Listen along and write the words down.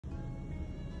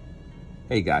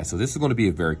Hey guys, so this is going to be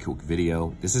a very quick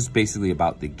video. This is basically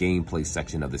about the gameplay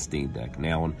section of the Steam Deck.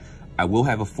 Now, I will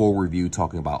have a full review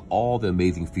talking about all the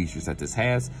amazing features that this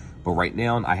has, but right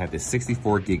now I have this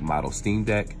 64 gig model Steam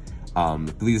Deck. I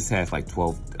believe this has like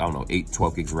 12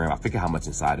 gigs of RAM. I forget how much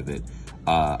inside of it.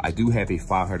 I do have a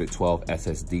 512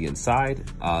 SSD inside,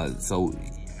 so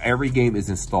every game is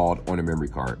installed on a memory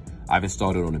card. I've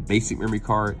installed it on a basic memory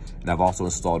card, and I've also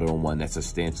installed it on one that's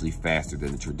substantially faster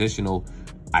than the traditional.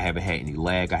 I haven't had any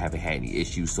lag. I haven't had any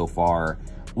issues so far.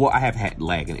 Well, I have had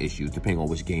lag and issues depending on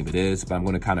which game it is, but I'm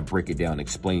going to kind of break it down and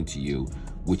explain to you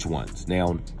which ones.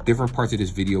 Now, different parts of this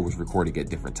video was recorded at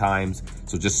different times,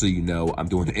 so just so you know, I'm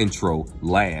doing the intro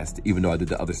last, even though I did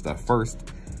the other stuff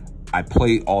first. I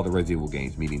played all the Resident Evil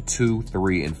games, meaning 2,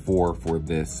 3, and 4 for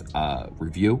this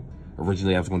review.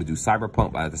 Originally, I was going to do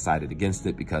Cyberpunk, but I decided against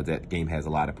it because that game has a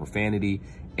lot of profanity,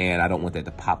 and I don't want that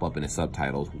to pop up in the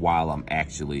subtitles while I'm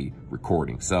actually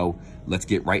recording. So let's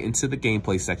get right into the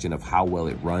gameplay section of how well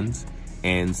it runs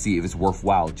and see if it's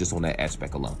worthwhile just on that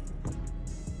aspect alone.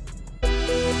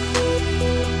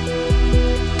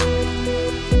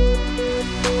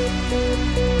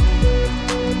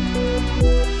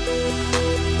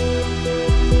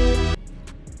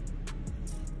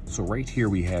 So right here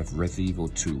we have Resident Evil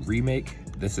 2 Remake.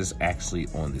 This is actually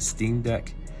on the Steam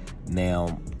Deck.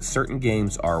 Now, certain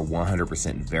games are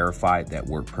 100% verified that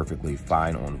work perfectly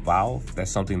fine on Valve.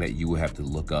 That's something that you will have to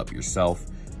look up yourself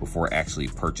before actually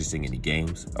purchasing any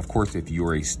games. Of course, if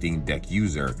you're a Steam Deck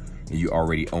user and you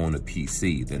already own a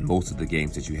PC, then most of the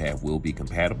games that you have will be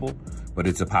compatible, but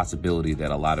it's a possibility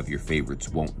that a lot of your favorites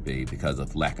won't be because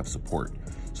of lack of support.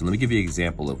 So let me give you an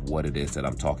example of what it is that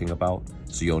I'm talking about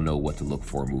so you'll know what to look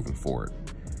for moving forward.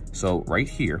 So right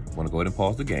here, I'm gonna go ahead and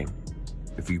pause the game.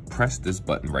 If you press this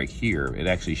button right here, it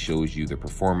actually shows you the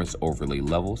performance overlay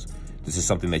levels. This is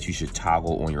something that you should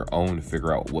toggle on your own to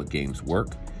figure out what games work.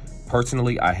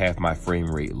 Personally, I have my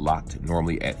frame rate locked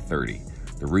normally at 30.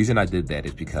 The reason I did that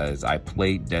is because I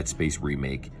played Dead Space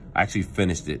Remake. I actually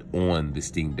finished it on the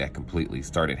Steam Deck completely,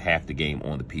 started half the game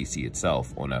on the PC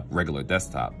itself on a regular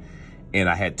desktop. And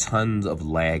I had tons of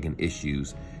lag and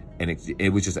issues, and it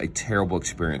was just a terrible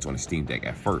experience on the Steam Deck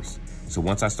at first. So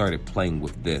once I started playing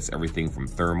with this, everything from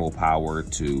thermal power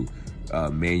to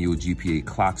manual GPA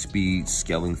clock speed,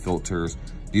 scaling filters,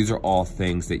 these are all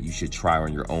things that you should try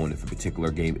on your own if a particular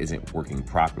game isn't working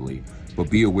properly. But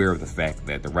be aware of the fact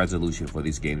that the resolution for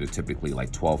these games are typically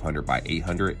like 1200 by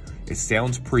 800. It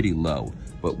sounds pretty low,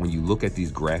 but when you look at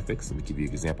these graphics, let me give you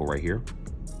an example right here.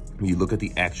 When you look at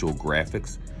the actual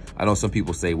graphics, I know some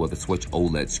people say, well, the Switch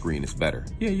OLED screen is better.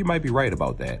 Yeah, you might be right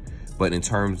about that. But in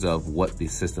terms of what the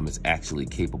system is actually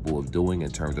capable of doing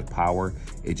in terms of power,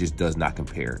 it just does not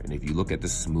compare. And if you look at the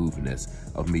smoothness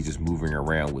of me just moving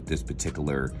around with this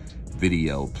particular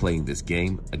video playing this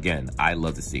game, again, I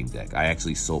love the Steam Deck. I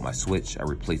actually sold my Switch. I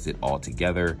replaced it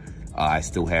altogether. I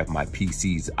still have my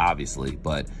PCs, obviously,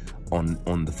 but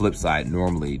on the flip side,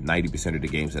 normally 90% of the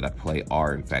games that I play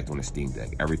are in fact on a Steam Deck.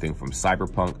 Everything from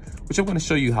Cyberpunk, which I'm going to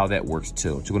show you how that works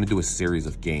too. So we're going to do a series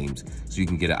of games so you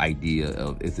can get an idea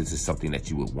of if this is something that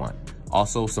you would want.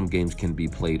 Also, some games can be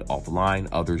played offline.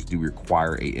 Others do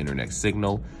require an internet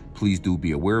signal. Please do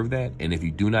be aware of that. And if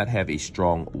you do not have a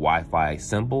strong Wi-Fi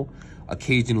symbol,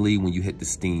 occasionally when you hit the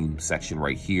Steam section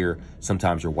right here,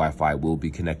 sometimes your Wi-Fi will be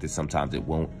connected, sometimes it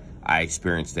won't. I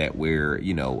experienced that where,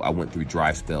 you know, I went through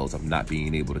dry spells of not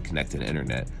being able to connect to the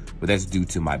internet, but that's due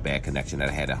to my bad connection that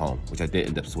I had at home, which I did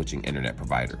end up switching internet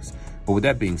providers. But with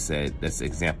that being said, that's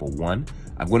example one.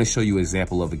 I'm going to show you an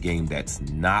example of a game that's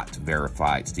not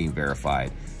verified, Steam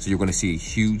verified. So you're going to see a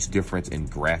huge difference in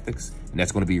graphics, and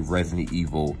that's going to be Resident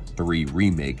Evil 3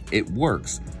 Remake. It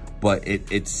works, but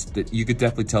you could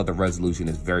definitely tell the resolution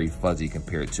is very fuzzy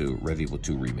compared to Resident Evil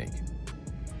 2 Remake.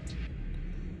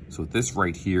 So this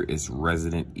right here is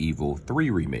Resident Evil 3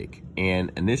 Remake.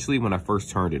 And initially when I first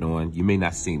turned it on, you may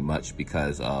not see much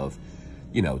because of,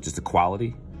 you know, just the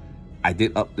quality. I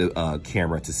did up the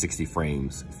camera to 60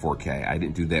 frames 4K. I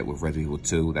didn't do that with Resident Evil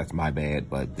 2. That's my bad,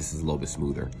 but this is a little bit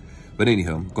smoother. But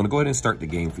anyhow, I'm gonna go ahead and start the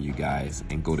game for you guys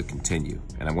and go to continue.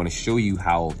 And I'm gonna show you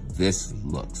how this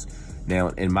looks. Now,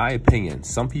 in my opinion,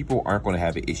 some people aren't gonna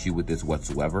have an issue with this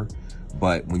whatsoever.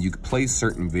 But when you play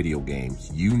certain video games,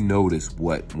 you notice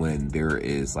when there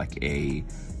is like a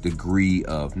degree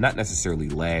of not necessarily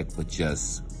lag, but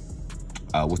just,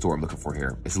 what's the word I'm looking for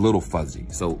here? It's a little fuzzy.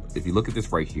 So if you look at this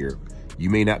right here, you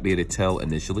may not be able to tell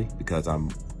initially because I'm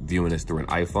viewing this through an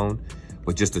iPhone,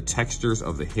 but just the textures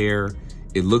of the hair,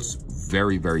 it looks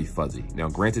very, very fuzzy. Now,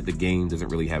 granted, the game doesn't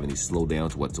really have any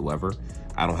slowdowns whatsoever.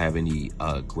 I don't have any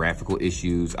graphical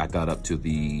issues. I got up to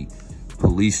the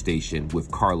police station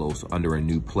with Carlos under a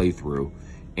new playthrough.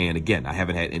 And again, I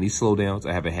haven't had any slowdowns.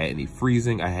 I haven't had any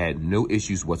freezing. I had no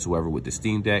issues whatsoever with the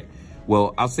Steam Deck.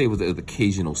 Well, I'll say it was an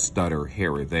occasional stutter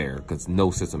here or there because no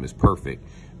system is perfect,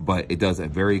 but it does a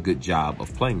very good job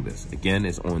of playing this. Again,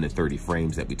 it's on the 30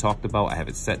 frames that we talked about. I have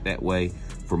it set that way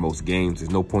for most games.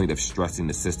 There's no point of stressing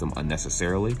the system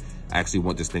unnecessarily. I actually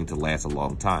want this thing to last a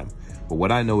long time. But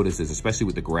what I noticed is, especially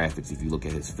with the graphics, if you look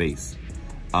at his face,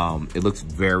 it looks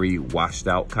very washed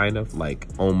out, kind of like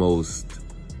almost,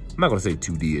 I'm not gonna say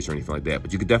 2D-ish or anything like that,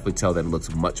 but you could definitely tell that it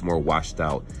looks much more washed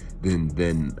out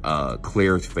than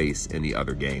Claire's face in the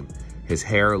other game. His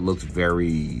hair looks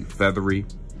very feathery,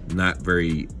 not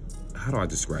very, how do I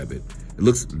describe it? It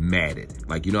looks matted.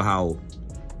 Like, you know how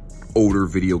older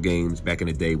video games back in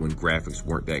the day when graphics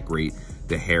weren't that great,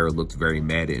 the hair looked very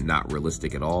matted and not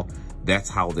realistic at all?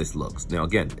 That's how this looks. Now,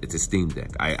 again, it's a Steam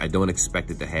Deck. I don't expect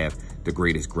it to have the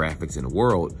greatest graphics in the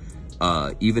world.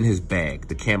 Even his bag,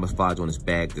 the camouflage on his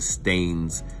bag, the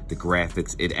stains, the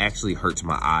graphics, it actually hurts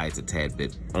my eyes a tad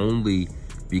bit, only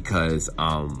because,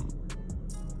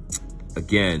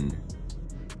 again,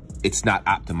 it's not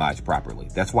optimized properly.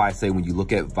 That's why I say when you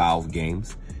look at Valve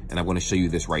games, and I'm gonna show you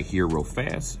this right here real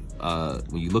fast.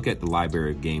 When you look at the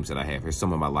library of games that I have, here's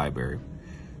some of my library.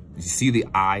 You see the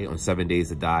eye on 7 Days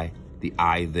to Die? The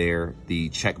eye there, the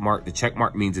check mark. The check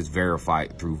mark means it's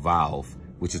verified through Valve,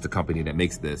 which is the company that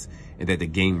makes this, and that the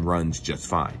game runs just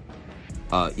fine.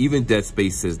 Even Dead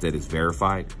Space says that it's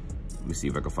verified. Let me see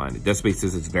if I can find it. Dead Space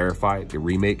says it's verified, the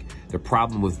remake. The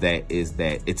problem with that is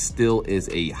that it still is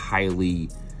it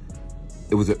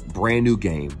was a brand new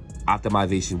game.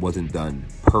 Optimization wasn't done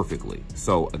perfectly.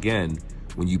 So again,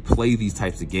 when you play these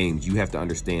types of games, you have to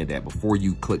understand that before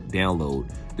you click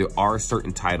download, there are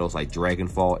certain titles like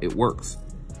Dragonfall, it works.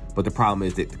 But the problem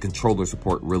is that the controller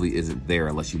support really isn't there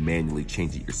unless you manually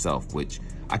change it yourself, which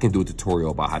I can do a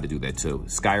tutorial about how to do that too.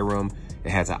 Skyrim,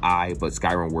 it has an eye, but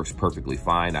Skyrim works perfectly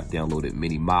fine. I've downloaded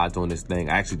many mods on this thing.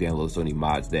 I actually downloaded so many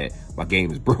mods that my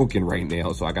game is broken right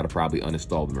now, so I gotta probably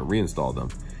uninstall them and reinstall them.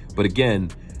 But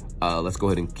again, let's go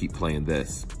ahead and keep playing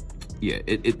this. Yeah,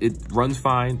 it runs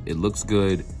fine, it looks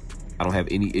good. I don't have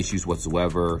any issues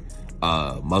whatsoever.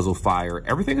 Muzzle fire,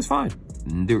 everything is fine.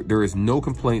 There is no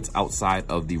complaints outside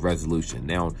of the resolution.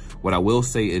 Now, what I will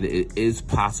say, it is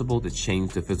possible to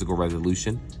change the physical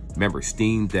resolution. Remember,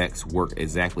 Steam Decks work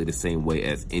exactly the same way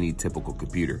as any typical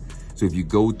computer. So if you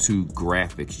go to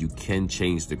graphics, you can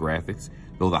change the graphics.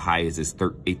 Though the highest is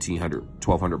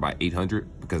 1200 by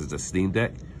 800 because it's a Steam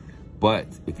Deck. But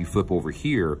if you flip over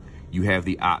here, you have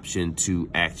the option to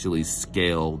actually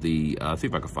scale the, see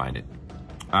if I can find it.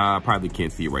 I probably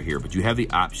can't see it right here, but you have the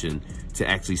option to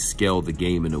actually scale the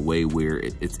game in a way where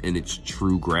it's in its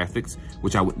true graphics,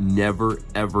 which I would never,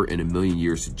 ever in a million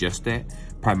years suggest that,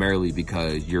 primarily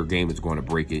because your game is going to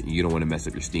break it and you don't want to mess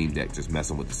up your Steam Deck just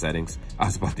messing with the settings. I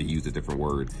was about to use a different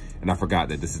word, and I forgot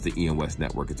that this is the Ian West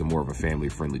Network. It's a more of a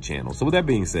family-friendly channel. So with that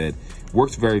being said,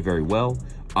 works very, very well.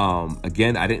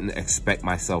 Again, I didn't expect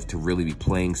myself to really be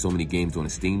playing so many games on a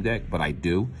Steam Deck, but I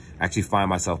do. I actually find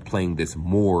myself playing this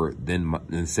more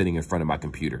than sitting in front of my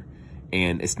computer.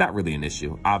 And it's not really an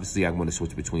issue. Obviously, I'm going to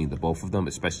switch between the both of them,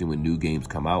 especially when new games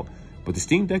come out. But the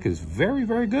Steam Deck is very,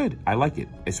 very good. I like it.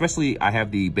 Especially, I have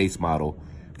the base model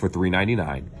for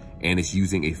 $399, and it's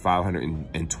using a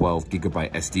 512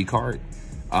 gigabyte SD card.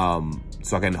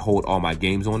 So I can hold all my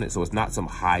games on it. So it's not some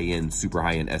high-end, super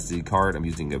high-end SD card. I'm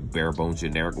using a bare bones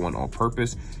generic one on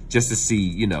purpose just to see,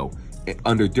 you know,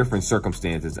 under different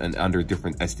circumstances and under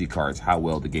different SD cards, how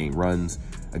well the game runs.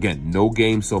 Again, no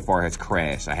game so far has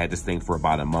crashed. I had this thing for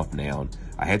about a month now.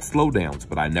 I had slowdowns,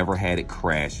 but I never had it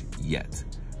crash yet.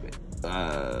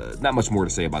 Not much more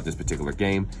to say about this particular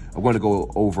game. I'm going to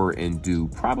go over and do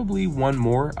probably one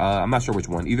more. I'm not sure which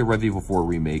one, either Resident Evil 4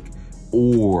 Remake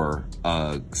or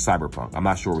Cyberpunk. I'm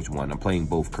not sure which one. I'm playing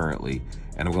both currently,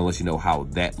 and I'm going to let you know how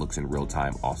that looks in real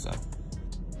time also.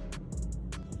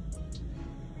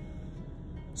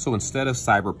 So instead of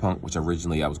Cyberpunk, which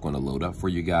originally I was going to load up for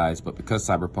you guys, but because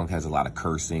Cyberpunk has a lot of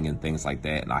cursing and things like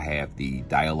that, and I have the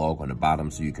dialogue on the bottom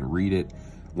so you can read it,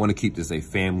 I want to keep this a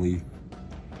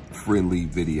family-friendly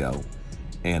video,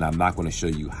 and I'm not going to show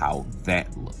you how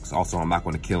that looks. Also, I'm not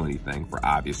going to kill anything for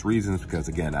obvious reasons because,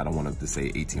 again, I don't want it to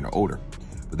say 18 or older.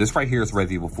 But this right here is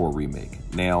Resident Evil 4 Remake.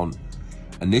 Now,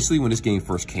 initially, when this game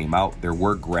first came out, there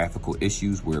were graphical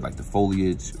issues where, like, the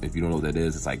foliage, if you don't know what that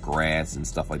is, it's like grass and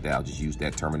stuff like that. I'll just use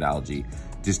that terminology.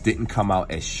 Just didn't come out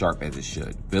as sharp as it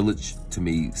should. Village, to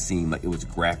me, seemed like it was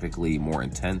graphically more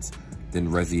intense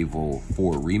than Resident Evil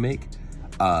 4 Remake.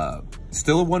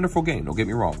 Still a wonderful game, don't get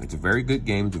me wrong. It's a very good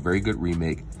game, it's a very good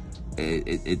remake,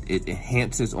 it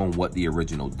enhances on what the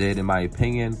original did, in my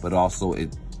opinion, but also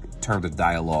in terms of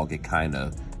dialogue, it kind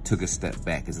of took a step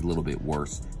back. It's a little bit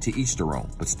worse. To each their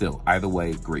own, but still, either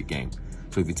way, great game.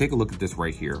 So if you take a look at this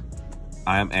right here,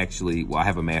 I'm actually, well, I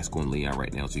have a mask on Leon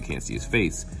right now, so you can't see his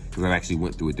face, because I've actually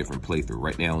went through a different playthrough.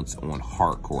 Right now, it's on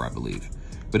hardcore, I believe.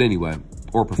 But anyway,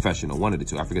 or professional, one of the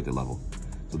two, I forget the level.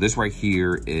 So this right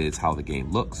here is how the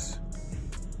game looks.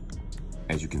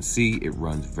 As you can see, it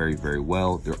runs very, very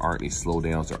well. There aren't any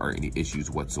slowdowns, there aren't any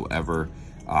issues whatsoever.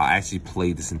 I actually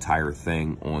played this entire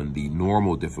thing on the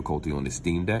normal difficulty on the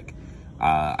Steam Deck.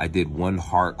 I did one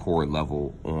hardcore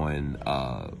level on,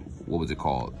 what was it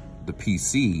called? The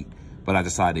PC, but I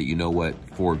decided, you know what,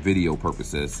 for video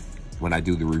purposes, when I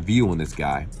do the review on this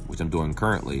guy, which I'm doing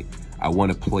currently, I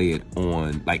want to play it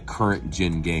on like current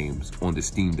gen games on the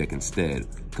Steam Deck instead,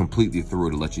 completely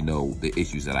through to let you know the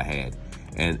issues that I had.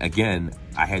 And again,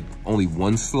 I had only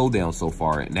one slowdown so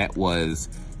far, and that was,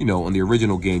 you know, on the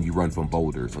original game, you run from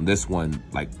boulders. On this one,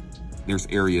 like, there's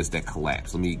areas that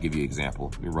collapse. Let me give you an example.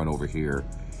 Let me run over here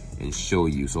and show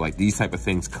you. So like these type of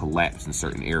things collapse in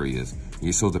certain areas.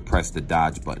 You're supposed to press the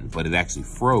dodge button, but it actually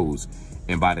froze.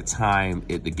 And by the time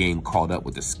the game caught up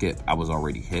with the skip, I was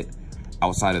already hit.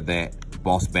 Outside of that,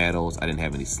 boss battles, I didn't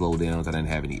have any slowdowns. I didn't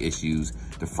have any issues.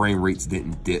 The frame rates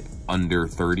didn't dip under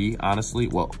 30, honestly.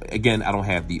 Well, again, I don't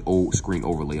have the old screen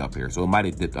overlay up here, so it might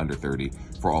have dipped under 30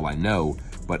 for all I know.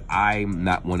 But I'm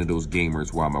not one of those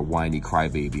gamers where I'm a whiny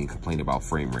crybaby and complain about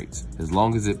frame rates. As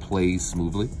long as it plays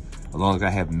smoothly, as long as I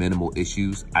have minimal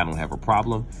issues, I don't have a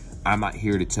problem. I'm not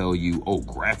here to tell you, oh,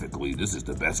 graphically, this is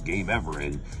the best game ever,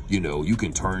 and, you know, you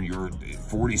can turn your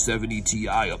 4070 Ti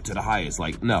up to the highest.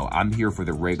 Like, no, I'm here for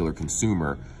the regular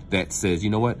consumer that says, you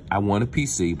know what, I want a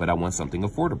PC, but I want something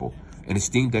affordable. And the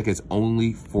Steam Deck is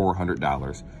only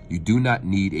 $400. You do not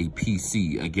need a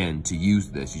PC, again, to use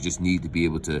this. You just need to be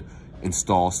able to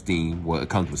install Steam. Well, it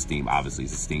comes with Steam, obviously,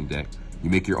 it's a Steam Deck. You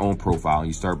make your own profile and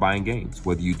you start buying games.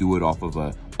 Whether you do it off of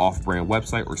a off-brand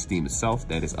website or Steam itself,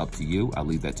 that is up to you. I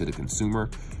leave that to the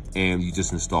consumer. And you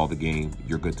just install the game,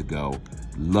 you're good to go.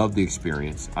 Love the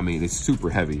experience. I mean, it's super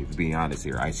heavy, to be honest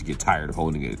here. I actually get tired of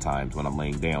holding it at times when I'm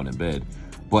laying down in bed.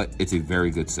 But it's a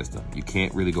very good system. You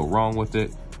can't really go wrong with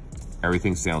it.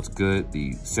 Everything sounds good.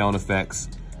 The sound effects,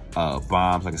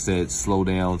 bombs, like I said,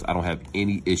 slowdowns. I don't have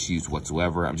any issues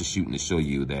whatsoever. I'm just shooting to show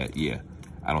you that, yeah,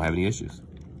 I don't have any issues.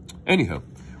 Anyhow,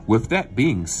 with that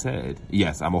being said,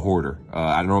 yes, I'm a hoarder.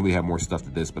 I normally have more stuff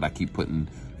than this, but I keep putting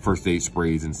first aid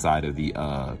sprays inside of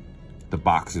the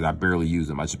boxes. I barely use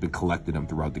them. I've just been collecting them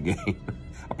throughout the game.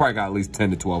 I probably got at least 10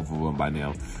 to 12 of them by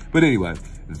now. But anyway,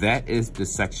 that is the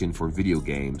section for video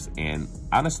games. And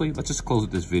honestly, let's just close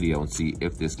with this video and see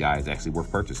if this guy is actually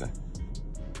worth purchasing.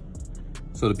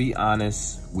 So to be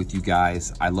honest with you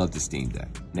guys, I love the Steam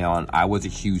Deck. Now, I was a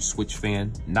huge Switch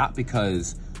fan, not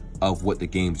because of what the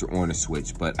games are on the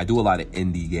Switch, but I do a lot of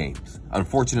indie games.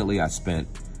 Unfortunately, I spent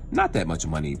not that much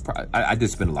money. I did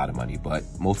spend a lot of money, but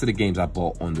most of the games I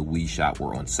bought on the Wii Shop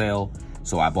were on sale.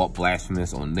 So I bought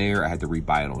Blasphemous on there. I had to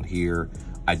rebuy it on here.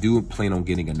 I do plan on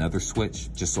getting another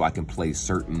Switch just so I can play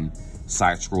certain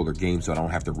side-scroller games so I don't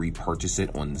have to repurchase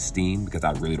it on Steam, because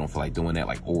I really don't feel like doing that,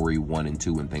 like Ori 1 and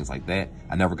 2 and things like that.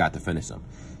 I never got to finish them.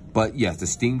 But yes, the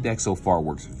Steam Deck so far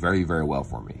works very, very well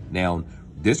for me. Now,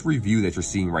 this review that you're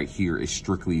seeing right here is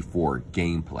strictly for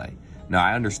gameplay. Now,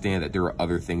 I understand that there are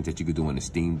other things that you could do on the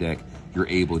Steam Deck. You're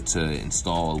able to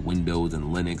install Windows and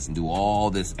Linux and do all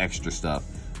this extra stuff.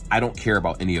 I don't care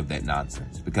about any of that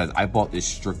nonsense because I bought this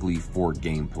strictly for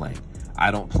gameplay.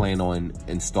 I don't plan on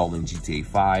installing GTA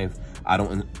 5. I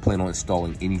don't plan on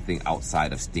installing anything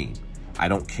outside of Steam. I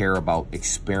don't care about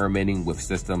experimenting with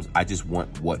systems. I just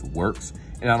want what works,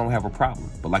 and I don't have a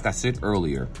problem. But like I said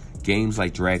earlier, games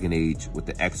like Dragon Age with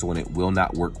the X on it will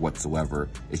not work whatsoever.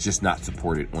 It's just not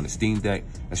supported on the Steam Deck,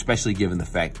 especially given the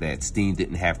fact that Steam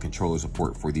didn't have controller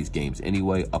support for these games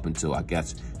anyway, up until, I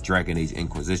guess, Dragon Age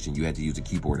Inquisition. You had to use a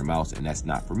keyboard and mouse, and that's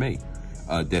not for me.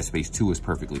 Dead Space 2 is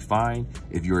perfectly fine.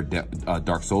 If you're a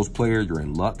Dark Souls player, you're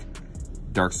in luck.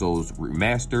 Dark Souls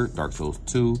Remastered, Dark Souls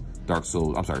 2, Dark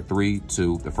Souls, I'm sorry, 3,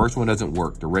 2. The first one doesn't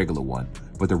work, the regular one,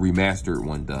 but the remastered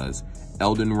one does.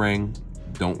 Elden Ring,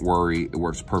 don't worry, it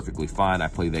works perfectly fine. I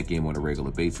play that game on a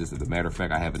regular basis. As a matter of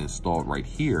fact, I have it installed right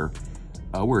here.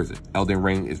 Where is it? Elden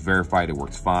Ring is verified, it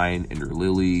works fine. Ender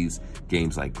Lilies,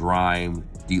 games like Grime,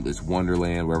 Deatless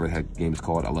Wonderland, whatever the heck the game is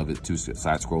called. I love it too,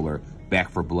 side-scroller. Back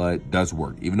 4 Blood does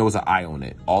work, even though it's an eye on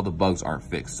it. All the bugs aren't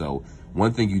fixed. So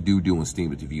one thing you do on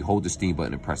Steam is if you hold the Steam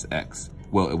button and press X,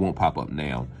 well, it won't pop up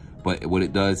now, but what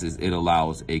it does is it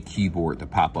allows a keyboard to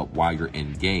pop up while you're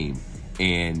in game,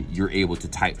 and you're able to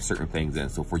type certain things in.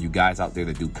 So for you guys out there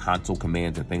that do console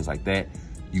commands and things like that,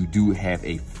 you do have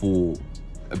a full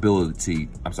ability,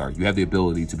 you have the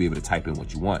ability to be able to type in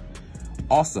what you want.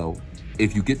 Also,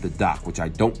 if you get the dock, which I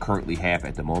don't currently have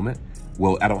at the moment,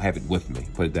 well, I don't have it with me,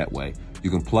 put it that way.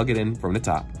 You can plug it in from the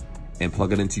top and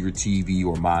plug it into your TV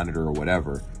or monitor or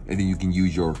whatever. And then you can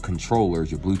use your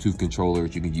controllers, your Bluetooth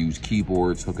controllers. You can use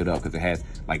keyboards, hook it up, because it has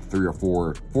like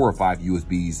 4 or 5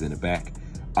 USBs in the back.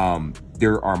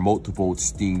 There are multiple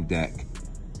Steam Deck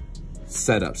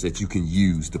setups that you can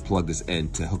use to plug this in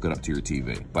to hook it up to your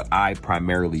TV. But I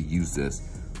primarily use this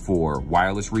for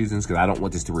wireless reasons, because I don't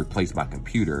want this to replace my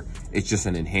computer. It's just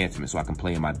an enhancement so I can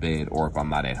play in my bed, or if I'm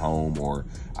not at home or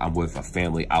I'm with a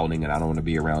family outing and I don't want to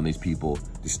be around these people,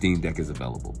 the Steam Deck is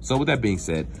available. So with that being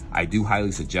said, I do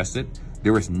highly suggest it.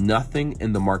 There is nothing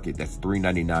in the market that's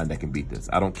 $399 that can beat this.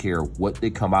 I don't care what they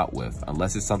come out with,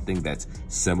 unless it's something that's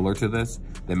similar to this,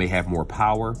 that may have more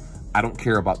power. I don't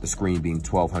care about the screen being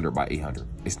 1200 by 800.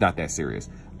 It's not that serious.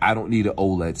 I don't need an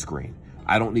OLED screen.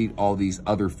 I don't need all these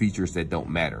other features that don't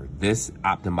matter. This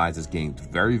optimizes games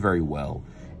very, very well.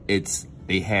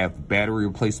 They have battery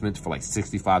replacements for like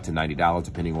 $65 to $90,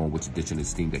 depending on which edition of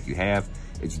Steam Deck you have.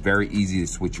 It's very easy to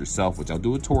switch yourself, which I'll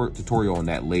do a tutorial on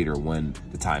that later when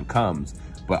the time comes.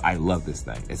 But I love this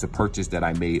thing. It's a purchase that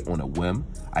I made on a whim.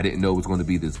 I didn't know it was going to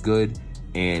be this good,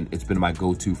 and it's been my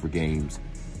go-to for games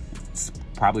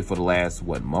probably for the last,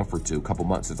 month or two, couple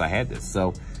months since I had this.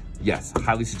 So yes,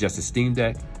 highly suggest the Steam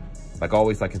Deck. Like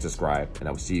always, like and subscribe, and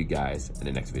I will see you guys in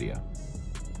the next video.